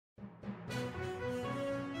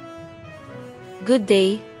Good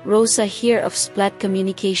day, Rosa here of Splat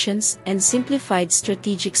Communications and Simplified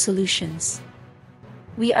Strategic Solutions.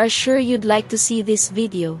 We are sure you'd like to see this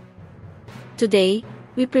video. Today,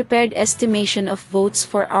 we prepared estimation of votes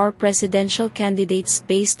for our presidential candidates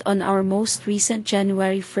based on our most recent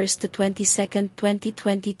January 1st to 22nd,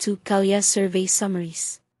 2022 CALABARZON survey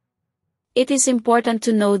summaries. It is important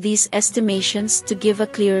to know these estimations to give a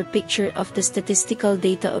clearer picture of the statistical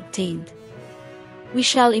data obtained. We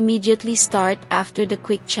shall immediately start after the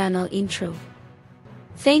quick channel intro.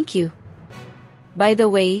 Thank you. By the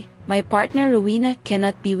way, my partner Rowena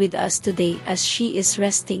cannot be with us today as she is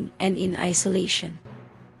resting and in isolation.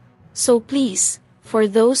 So please, for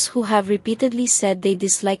those who have repeatedly said they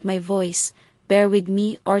dislike my voice, bear with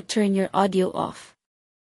me or turn your audio off.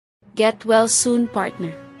 Get well soon,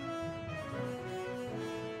 partner.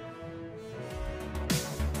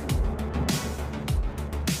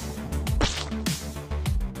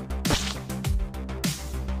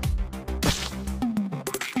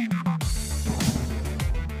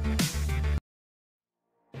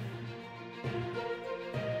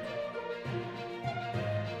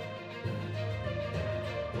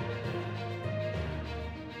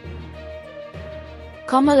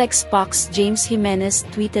 COMELEC spokesman James Jimenez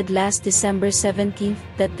tweeted last December 17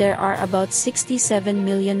 that there are about 67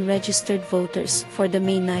 million registered voters for the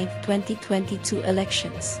May 9, 2022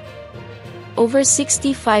 elections. Over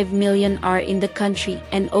 65 million are in the country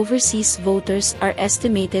and overseas voters are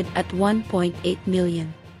estimated at 1.8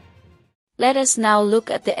 million. Let us now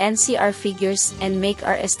look at the NCR figures and make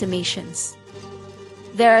our estimations.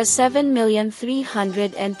 There are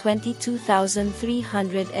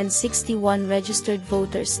 7,322,361 registered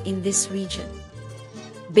voters in this region.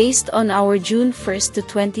 Based on our June 1st to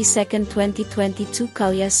 22nd, 2022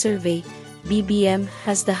 CALABARZON survey, BBM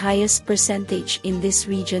has the highest percentage in this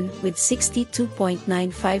region with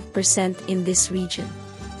 62.95% in this region.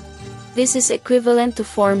 This is equivalent to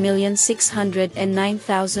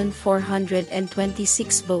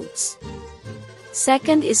 4,609,426 votes.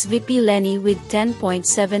 Second is VP Leni with 10.72%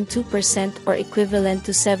 or equivalent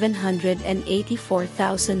to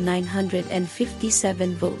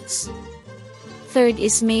 784,957 votes. Third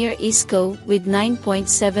is Mayor Isko with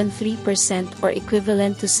 9.73% or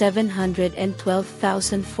equivalent to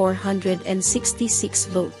 712,466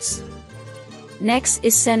 votes. Next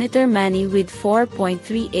is Senator Manny with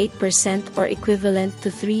 4.38% or equivalent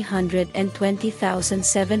to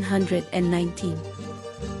 320,719.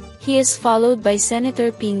 He is followed by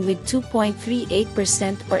Senator Ping with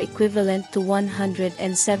 2.38% or equivalent to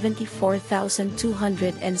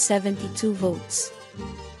 174,272 votes.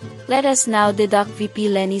 Let us now deduct VP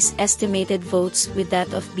Leni's estimated votes with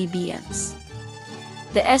that of BBM's.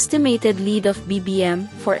 The estimated lead of BBM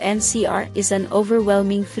for NCR is an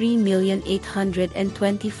overwhelming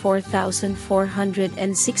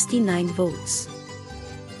 3,824,469 votes.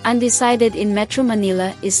 Undecided in Metro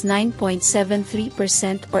Manila is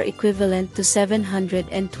 9.73% or equivalent to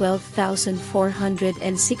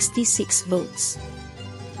 712,466 votes.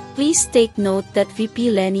 Please take note that VP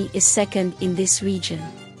Leni is second in this region.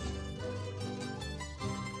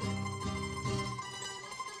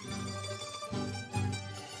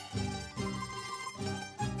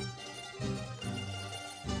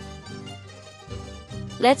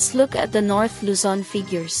 Let's look at the North Luzon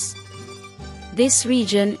figures. This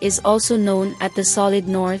region is also known as the Solid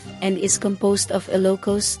North and is composed of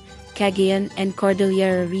Ilocos, Cagayan and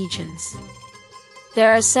Cordillera regions.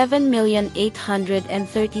 There are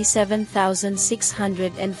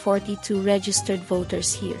 7,837,642 registered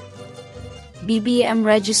voters here. BBM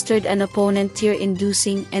registered an opponent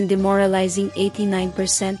tear-inducing and demoralizing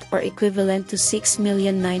 89% or equivalent to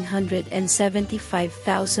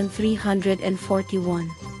 6,975,341.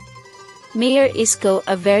 Mayor Isko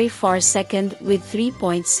a very far second with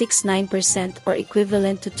 3.69% or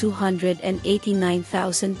equivalent to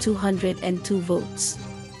 289,202 votes.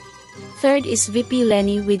 Third is VP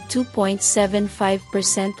Leni with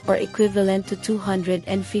 2.75% or equivalent to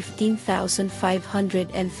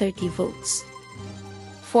 215,530 votes.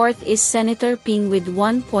 Fourth is Senator Ping with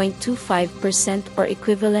 1.25% or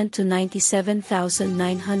equivalent to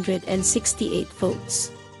 97,968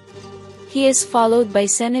 votes. He is followed by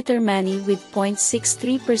Senator Manny with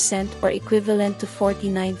 0.63% or equivalent to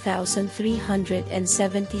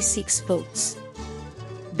 49,376 votes.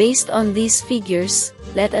 Based on these figures,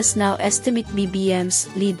 let us now estimate BBM's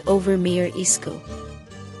lead over Mayor Isko.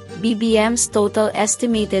 BBM's total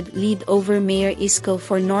estimated lead over Mayor Isko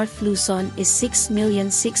for North Luzon is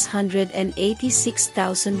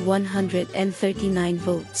 6,686,139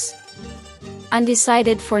 votes.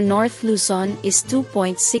 Undecided for North Luzon is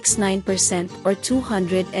 2.69% or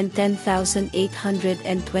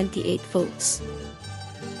 210,828 votes.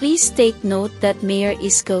 Please take note that Mayor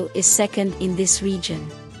Isko is second in this region.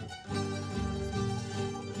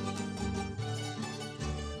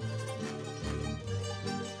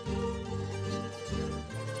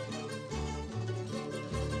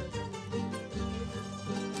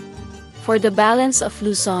 For the balance of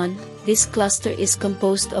Luzon, this cluster is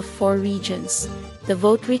composed of 4 regions: the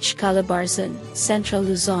vote-rich CALABARZON, Central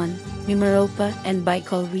Luzon, MIMAROPA and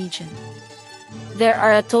BICOL region. There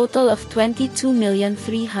are a total of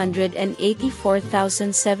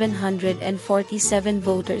 22,384,747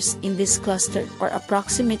 voters in this cluster, or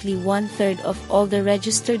approximately one-third of all the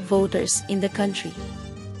registered voters in the country.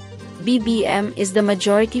 BBM is the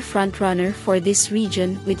majority frontrunner for this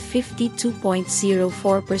region with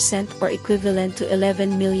 52.04% or equivalent to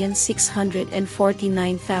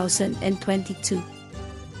 11,649,022.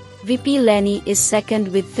 VP Leni is second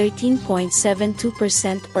with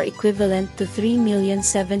 13.72% or equivalent to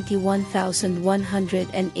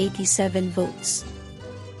 3,071,187 votes.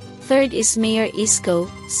 Third is Mayor Isko,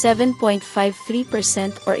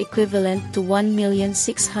 7.53% or equivalent to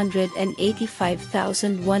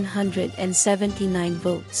 1,685,179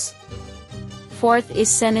 votes. Fourth is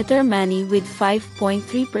Senator Manny with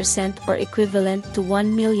 5.3% or equivalent to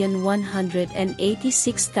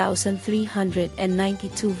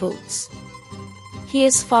 1,186,392 votes. He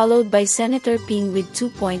is followed by Senator Ping with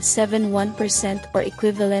 2.71% or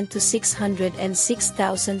equivalent to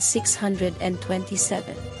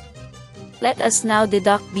 606,627. Let us now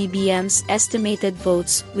deduct BBM's estimated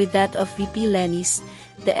votes with that of VP Leni's.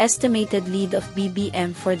 The estimated lead of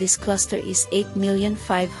BBM for this cluster is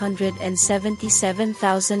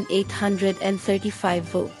 8,577,835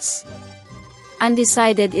 votes.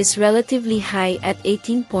 Undecided is relatively high at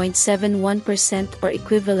 18.71% or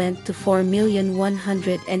equivalent to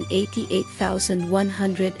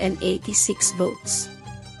 4,188,186 votes.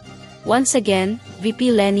 Once again,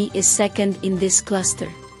 VP Leni is second in this cluster.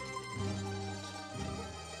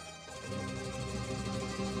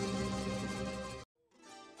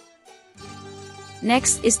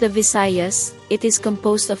 Next is the Visayas. It is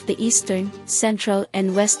composed of the Eastern, Central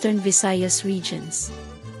and Western Visayas regions.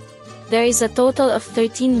 There is a total of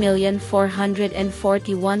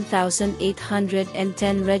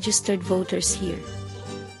 13,441,810 registered voters here.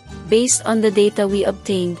 Based on the data we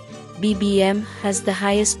obtained, BBM has the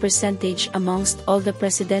highest percentage amongst all the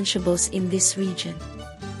presidentiables in this region.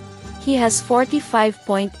 He has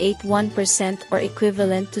 45.81% or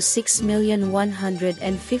equivalent to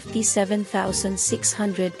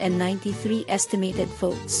 6,157,693 estimated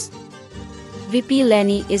votes. VP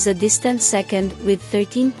Leni is a distant second with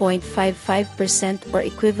 13.55% or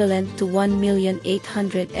equivalent to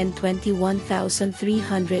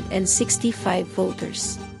 1,821,365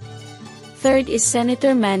 voters. Third is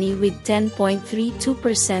Senator Manny with 10.32%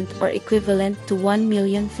 or equivalent to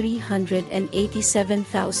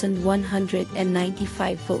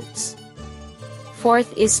 1,387,195 votes. Fourth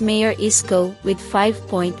is Mayor Isko with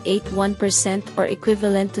 5.81% or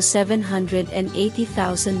equivalent to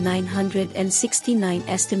 780,969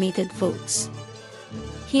 estimated votes.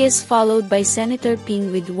 He is followed by Senator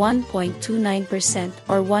Ping with 1.29%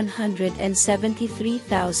 or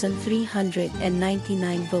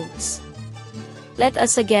 173,399 votes. Let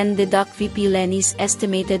us again deduct VP Leni's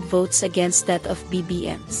estimated votes against that of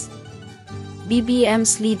BBM's.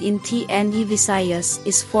 BBM's lead in TNE Visayas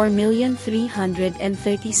is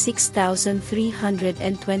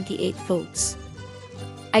 4,336,328 votes.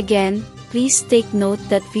 Again, please take note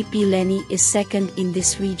that VP Leni is second in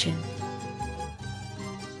this region.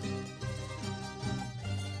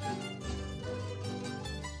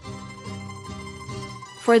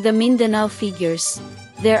 For the Mindanao figures,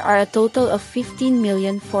 there are a total of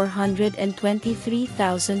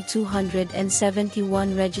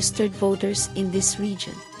 15,423,271 registered voters in this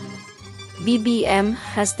region. BBM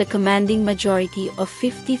has the commanding majority of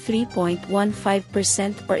 53.15%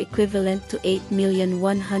 or equivalent to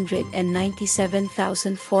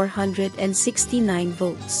 8,197,469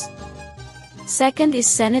 votes. Second is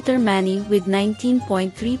Senator Manny with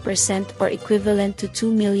 19.3% or equivalent to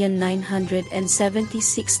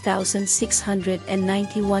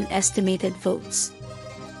 2,976,691 estimated votes.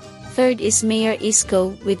 Third is Mayor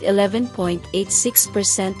Isko with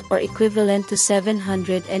 11.86% or equivalent to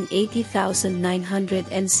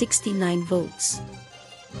 780,969 votes.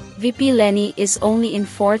 VP Leni is only in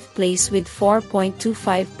fourth place with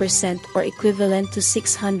 4.25% or equivalent to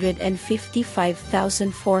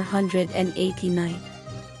 655,489.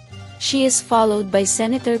 She is followed by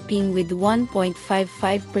Senator Ping with 1.55%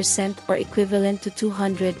 or equivalent to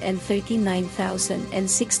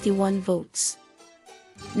 239,061 votes.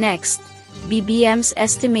 Next, BBM's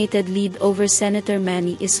estimated lead over Senator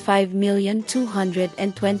Manny is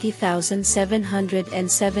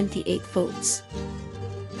 5,220,778 votes.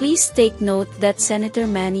 Please take note that Senator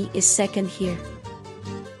Manny is second here.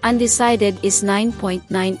 Undecided is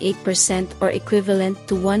 9.98% or equivalent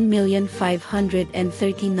to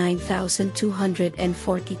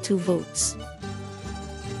 1,539,242 votes.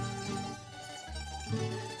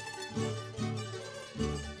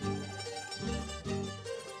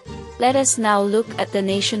 Let us now look at the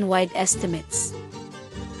nationwide estimates.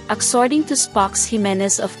 According to Spokes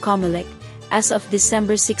JIMENEZ of COMELEC, as of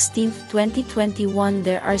December 16, 2021,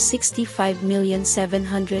 there are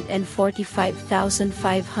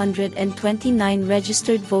 65,745,529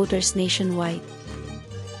 registered voters nationwide.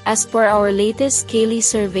 As per our latest CALI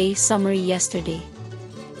survey summary yesterday,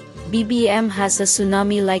 BBM has a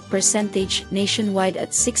tsunami-like percentage nationwide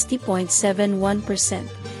at 60.71%.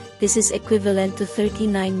 This is equivalent to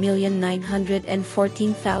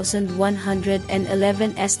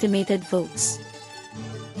 39,914,111 estimated votes.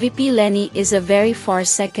 VP Leni is a very far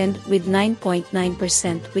second with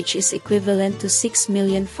 9.9%, which is equivalent to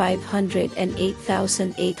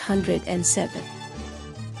 6,508,807.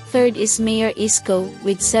 Third is Mayor Isko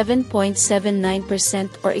with 7.79%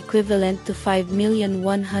 or equivalent to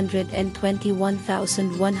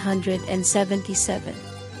 5,121,177.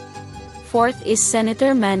 Fourth is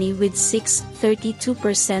Senator Manny with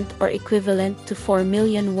 6.32% or equivalent to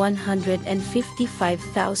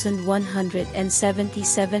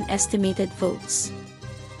 4,155,177 estimated votes.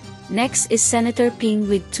 Next is Senator Ping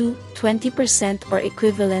with 2.20% or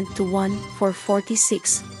equivalent to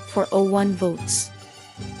 1,446,401 votes.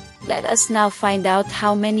 Let us now find out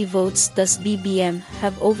how many votes does BBM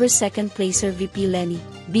have over second placer VP Leni.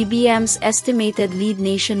 BBM's estimated lead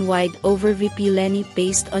nationwide over VP Leni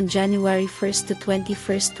based on January 1 to 21,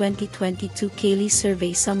 2022 CALI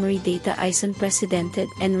survey summary data is unprecedented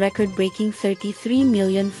and record-breaking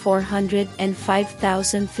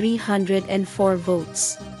 33,405,304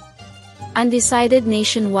 votes. Undecided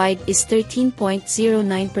nationwide is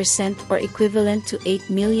 13.09% or equivalent to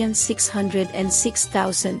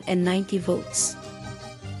 8,606,090 votes.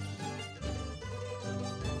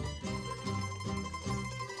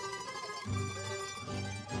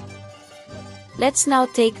 Let's now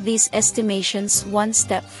take these estimations one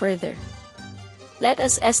step further. Let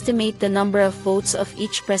us estimate the number of votes of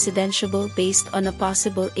each presidential based on a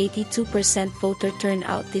possible 82% voter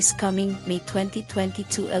turnout this coming May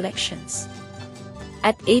 2022 elections.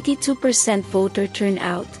 At 82% voter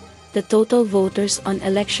turnout, the total voters on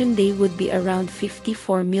election day would be around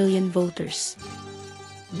 54 million voters.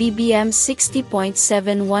 BBM's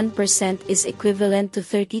 60.71% is equivalent to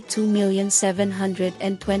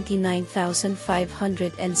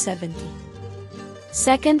 32,729,570.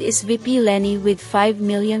 Second is VP Leni with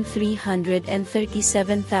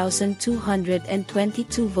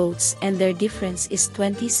 5,337,222 votes and their difference is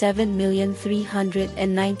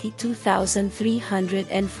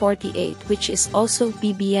 27,392,348, which is also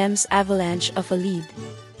BBM's avalanche of a lead.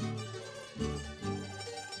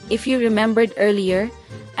 If you remembered earlier,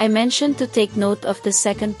 I mentioned to take note of the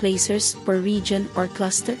second placers per region or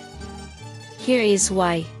cluster. Here is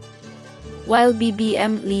why. While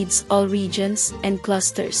BBM leads all regions and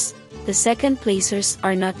clusters, the second placers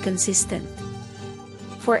are not consistent.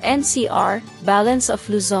 For NCR, Balance of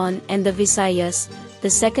Luzon and the Visayas, the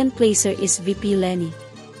second placer is VP Leni.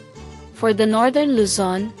 For the Northern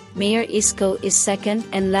Luzon, Mayor Isko is second,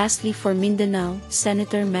 and lastly for Mindanao,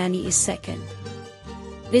 Senator Manny is second.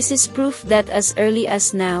 This is proof that as early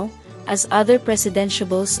as now, as other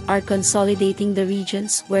presidentiables are consolidating the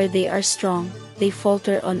regions where they are strong, they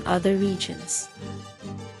falter on other regions.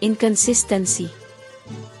 Inconsistency.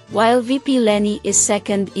 While VP Leni is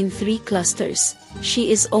second in 3 clusters,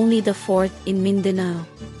 she is only the 4th in Mindanao.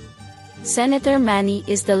 Senator Manny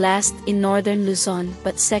is the last in Northern Luzon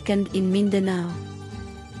but second in Mindanao.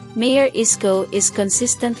 Mayor Isko is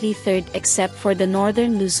consistently 3rd except for the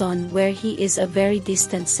Northern Luzon where he is a very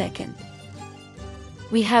distant second.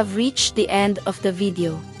 We have reached the end of the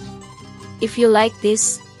video. If you like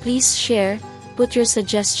this, please share, put your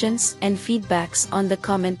suggestions and feedbacks on the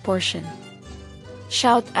comment portion.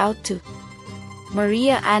 Shout out to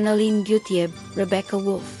Maria Annalyn Gutieb, Rebecca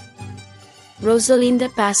Wolf, Rosalinda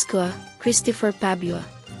Pascua, Christopher Pabua,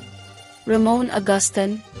 Ramon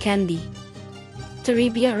Agustin, Candy,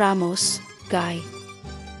 Taribia Ramos, Guy,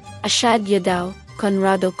 Ashad Yadao,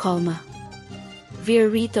 Conrado Colma, Vir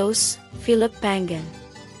Ritos, Philip Pangan,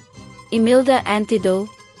 Imelda Antido,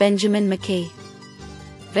 Benjamin Mackay,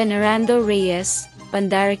 Venerando Reyes,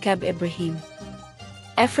 Pandaricab Ibrahim,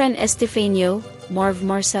 Efren Estefanio, Marv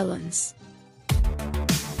Marcelons.